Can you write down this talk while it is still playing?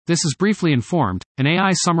This is Briefly Informed, an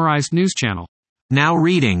AI-summarized news channel. Now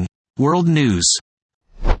reading World News.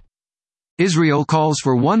 Israel calls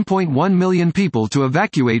for 1.1 million people to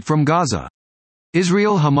evacuate from Gaza.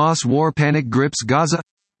 Israel-Hamas war panic grips Gaza.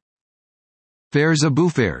 Fairs Abu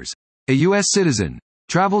Fairs, a U.S. citizen,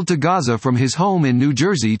 traveled to Gaza from his home in New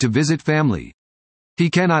Jersey to visit family. He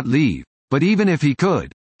cannot leave, but even if he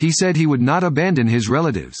could, he said he would not abandon his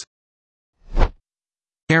relatives.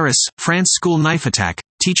 Arras, France school knife attack,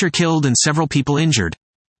 teacher killed and several people injured.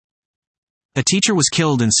 A teacher was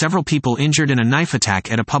killed and several people injured in a knife attack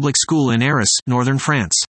at a public school in Arras, northern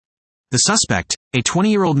France. The suspect, a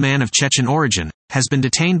 20-year-old man of Chechen origin, has been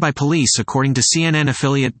detained by police according to CNN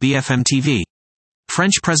affiliate BFM TV.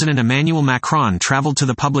 French President Emmanuel Macron traveled to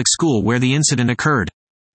the public school where the incident occurred.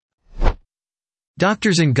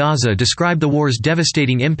 Doctors in Gaza describe the war's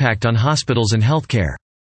devastating impact on hospitals and healthcare.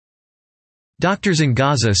 Doctors in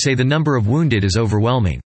Gaza say the number of wounded is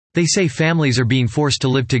overwhelming. They say families are being forced to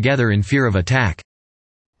live together in fear of attack.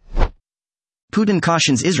 Putin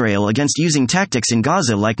cautions Israel against using tactics in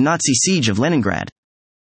Gaza like Nazi siege of Leningrad.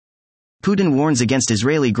 Putin warns against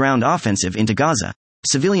Israeli ground offensive into Gaza.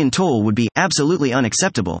 Civilian toll would be absolutely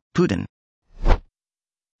unacceptable, Putin.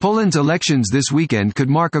 Poland's elections this weekend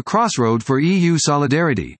could mark a crossroad for EU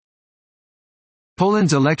solidarity.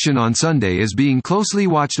 Poland's election on Sunday is being closely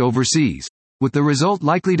watched overseas, with the result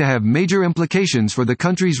likely to have major implications for the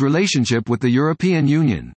country's relationship with the European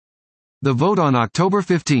Union. The vote on October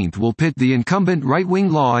 15 will pit the incumbent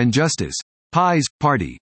right-wing Law and Justice (PiS)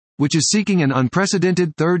 party, which is seeking an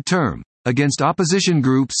unprecedented third term, against opposition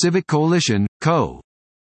group Civic Coalition, CO.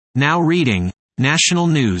 Now reading National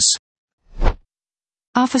News.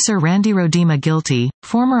 Officer Randy Rodema guilty,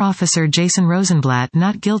 former officer Jason Rosenblatt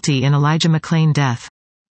not guilty in Elijah McClain death.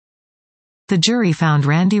 The jury found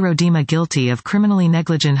Randy Rodema guilty of criminally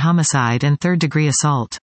negligent homicide and third-degree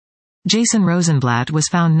assault. Jason Rosenblatt was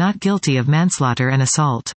found not guilty of manslaughter and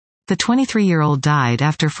assault. The 23-year-old died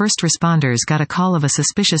after first responders got a call of a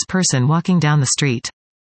suspicious person walking down the street.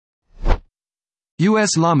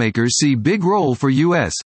 U.S. lawmakers see big role for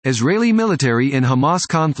U.S. Israeli military in Hamas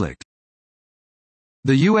conflict.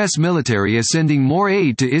 The U.S. military is sending more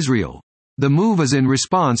aid to Israel. The move is in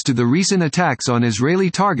response to the recent attacks on Israeli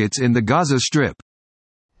targets in the Gaza Strip.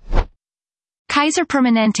 Kaiser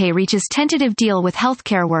Permanente reaches tentative deal with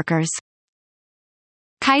healthcare workers.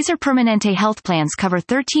 Kaiser Permanente health plans cover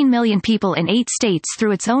 13 million people in 8 states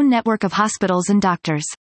through its own network of hospitals and doctors.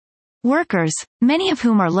 Workers, many of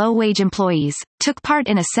whom are low-wage employees, took part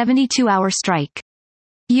in a 72-hour strike.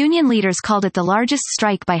 Union leaders called it the largest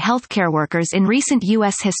strike by healthcare workers in recent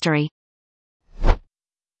U.S. history.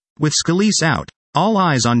 With Scalise out, all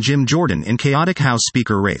eyes on Jim Jordan in chaotic House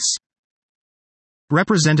Speaker race.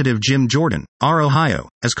 Representative Jim Jordan, R. Ohio,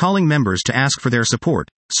 is calling members to ask for their support,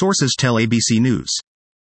 sources tell ABC News.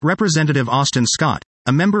 Representative Austin Scott,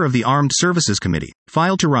 a member of the Armed Services Committee,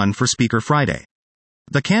 filed to run for Speaker Friday.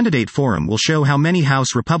 The candidate forum will show how many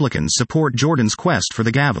House Republicans support Jordan's quest for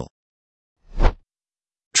the gavel.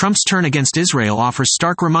 Trump's turn against Israel offers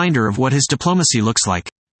stark reminder of what his diplomacy looks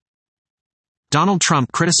like. Donald Trump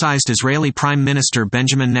criticized Israeli Prime Minister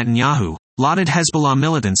Benjamin Netanyahu, lauded Hezbollah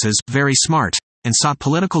militants as very smart, and sought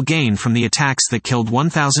political gain from the attacks that killed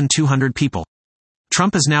 1,200 people.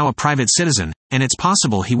 Trump is now a private citizen, and it's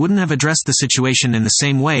possible he wouldn't have addressed the situation in the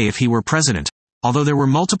same way if he were president, although there were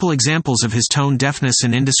multiple examples of his tone deafness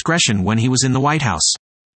and indiscretion when he was in the White House.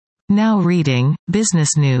 Now reading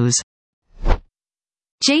Business News.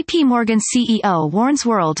 JP Morgan CEO warns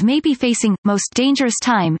world may be facing most dangerous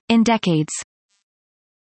time in decades.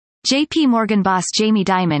 JP Morgan boss Jamie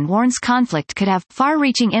Dimon warns conflict could have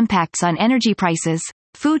far-reaching impacts on energy prices,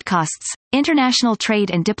 food costs, international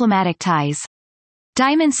trade and diplomatic ties.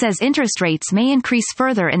 Dimon says interest rates may increase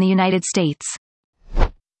further in the United States.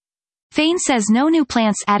 Fain says no new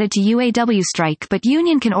plants added to UAW strike, but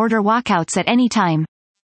union can order walkouts at any time.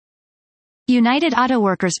 United Auto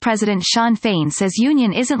Workers President Shawn Fain says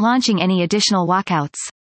union isn't launching any additional walkouts.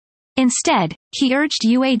 Instead, he urged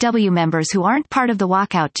UAW members who aren't part of the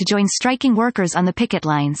walkout to join striking workers on the picket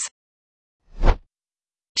lines.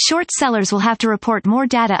 Short sellers will have to report more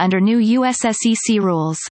data under new U.S. SEC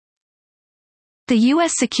rules. The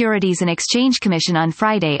U.S. Securities and Exchange Commission on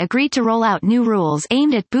Friday agreed to roll out new rules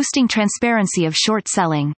aimed at boosting transparency of short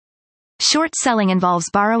selling. Short selling involves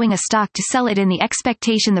borrowing a stock to sell it in the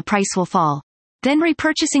expectation the price will fall, then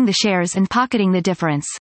repurchasing the shares and pocketing the difference.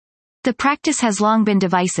 The practice has long been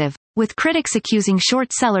divisive, with critics accusing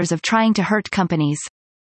short sellers of trying to hurt companies.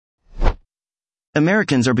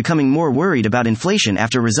 Americans are becoming more worried about inflation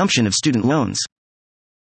after resumption of student loans.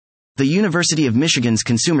 The University of Michigan's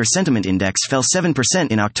Consumer Sentiment Index fell 7%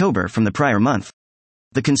 in October from the prior month.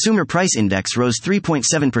 The Consumer Price Index rose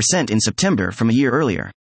 3.7% in September from a year earlier.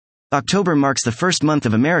 October marks the first month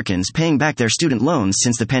of Americans paying back their student loans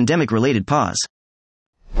since the pandemic-related pause.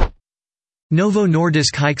 Novo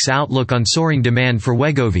Nordisk hikes outlook on soaring demand for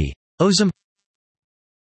Wegovy. Ozem.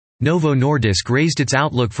 Novo Nordisk raised its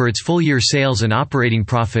outlook for its full-year sales and operating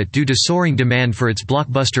profit due to soaring demand for its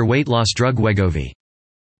blockbuster weight loss drug Wegovy.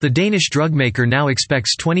 The Danish drug maker now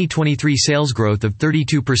expects 2023 sales growth of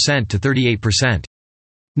 32% to 38%.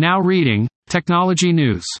 Now reading, Technology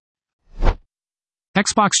News.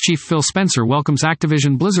 Xbox chief Phil Spencer welcomes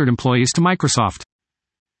Activision Blizzard employees to Microsoft.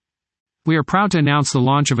 We are proud to announce the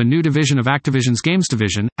launch of a new division of Activision's games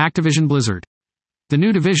division, Activision Blizzard. The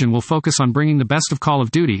new division will focus on bringing the best of Call of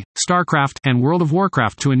Duty, StarCraft, and World of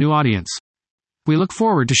Warcraft to a new audience. We look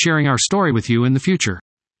forward to sharing our story with you in the future.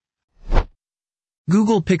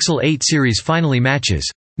 Google Pixel 8 series finally matches,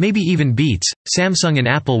 maybe even beats, Samsung and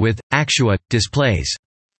Apple with Actua displays.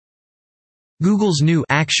 Google's new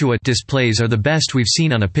Actua displays are the best we've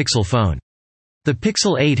seen on a Pixel phone. The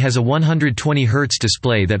Pixel 8 has a 120Hz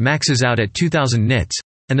display that maxes out at 2000 nits,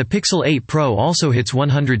 and the Pixel 8 Pro also hits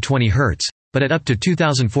 120Hz, but at up to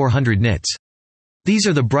 2400 nits. These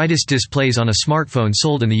are the brightest displays on a smartphone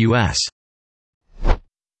sold in the US.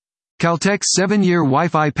 Caltech's 7-year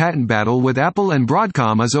Wi-Fi patent battle with Apple and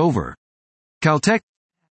Broadcom is over.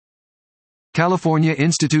 California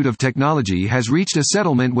Institute of Technology has reached a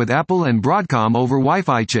settlement with Apple and Broadcom over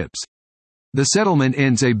Wi-Fi chips. The settlement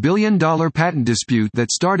ends a $1 billion patent dispute that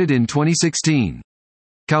started in 2016.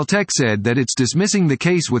 Caltech said that it's dismissing the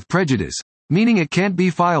case with prejudice, meaning it can't be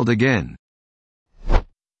filed again.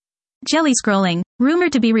 Jelly scrolling,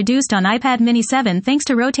 rumored to be reduced on iPad Mini 7 thanks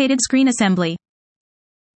to rotated screen assembly.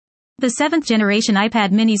 The 7th generation iPad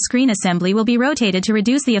Mini's screen assembly will be rotated to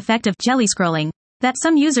reduce the effect of jelly scrolling that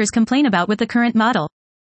some users complain about with the current model.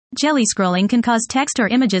 Jelly scrolling can cause text or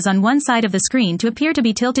images on one side of the screen to appear to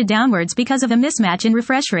be tilted downwards because of a mismatch in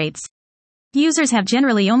refresh rates. Users have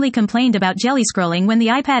generally only complained about jelly scrolling when the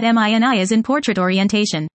iPad mini is in portrait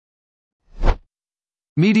orientation.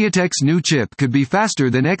 MediaTek's new chip could be faster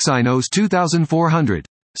than Exynos 2400,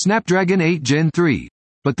 Snapdragon 8 Gen 3.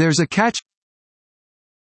 But there's a catch.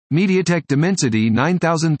 MediaTek Dimensity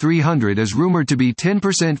 9300 is rumored to be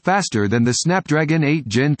 10% faster than the Snapdragon 8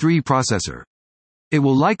 Gen 3 processor. It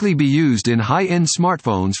will likely be used in high-end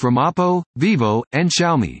smartphones from Oppo, Vivo, and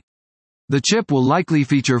Xiaomi. The chip will likely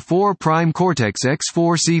feature 4 Prime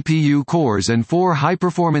Cortex-X4 CPU cores and 4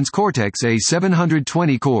 high-performance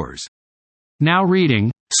Cortex-A720 cores. Now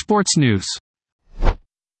reading, Sports News.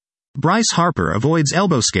 Bryce Harper avoids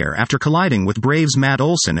elbow scare after colliding with Braves' Matt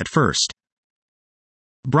Olson at first.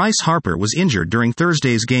 Bryce Harper was injured during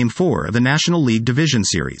Thursday's Game 4 of the National League Division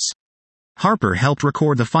Series. Harper helped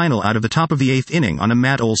record the final out of the top of the 8th inning on a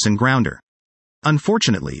Matt Olson grounder.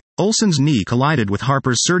 Unfortunately, Olson's knee collided with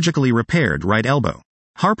Harper's surgically repaired right elbow.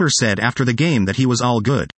 Harper said after the game that he was all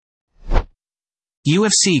good.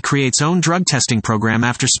 UFC creates own drug testing program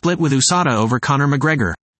after split with USADA over Conor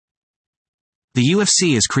McGregor. The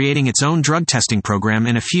UFC is creating its own drug testing program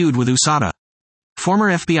in a feud with USADA.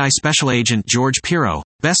 Former FBI Special Agent George Pirro,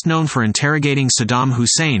 best known for interrogating Saddam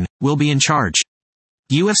Hussein, will be in charge.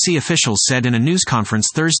 UFC officials said in a news conference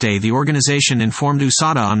Thursday the organization informed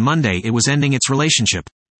USADA on Monday it was ending its relationship.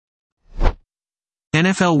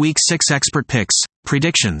 NFL Week 6 expert picks,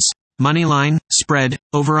 predictions, money line, spread,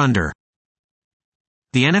 over-under.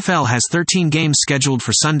 The NFL has 13 games scheduled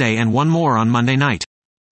for Sunday and one more on Monday night.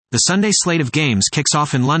 The Sunday slate of games kicks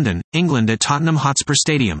off in London, England at Tottenham Hotspur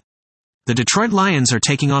Stadium. The Detroit Lions are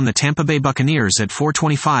taking on the Tampa Bay Buccaneers at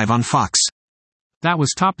 4:25 on Fox. That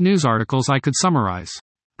was top news articles I could summarize.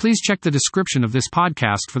 Please check the description of this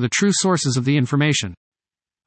podcast for the true sources of the information.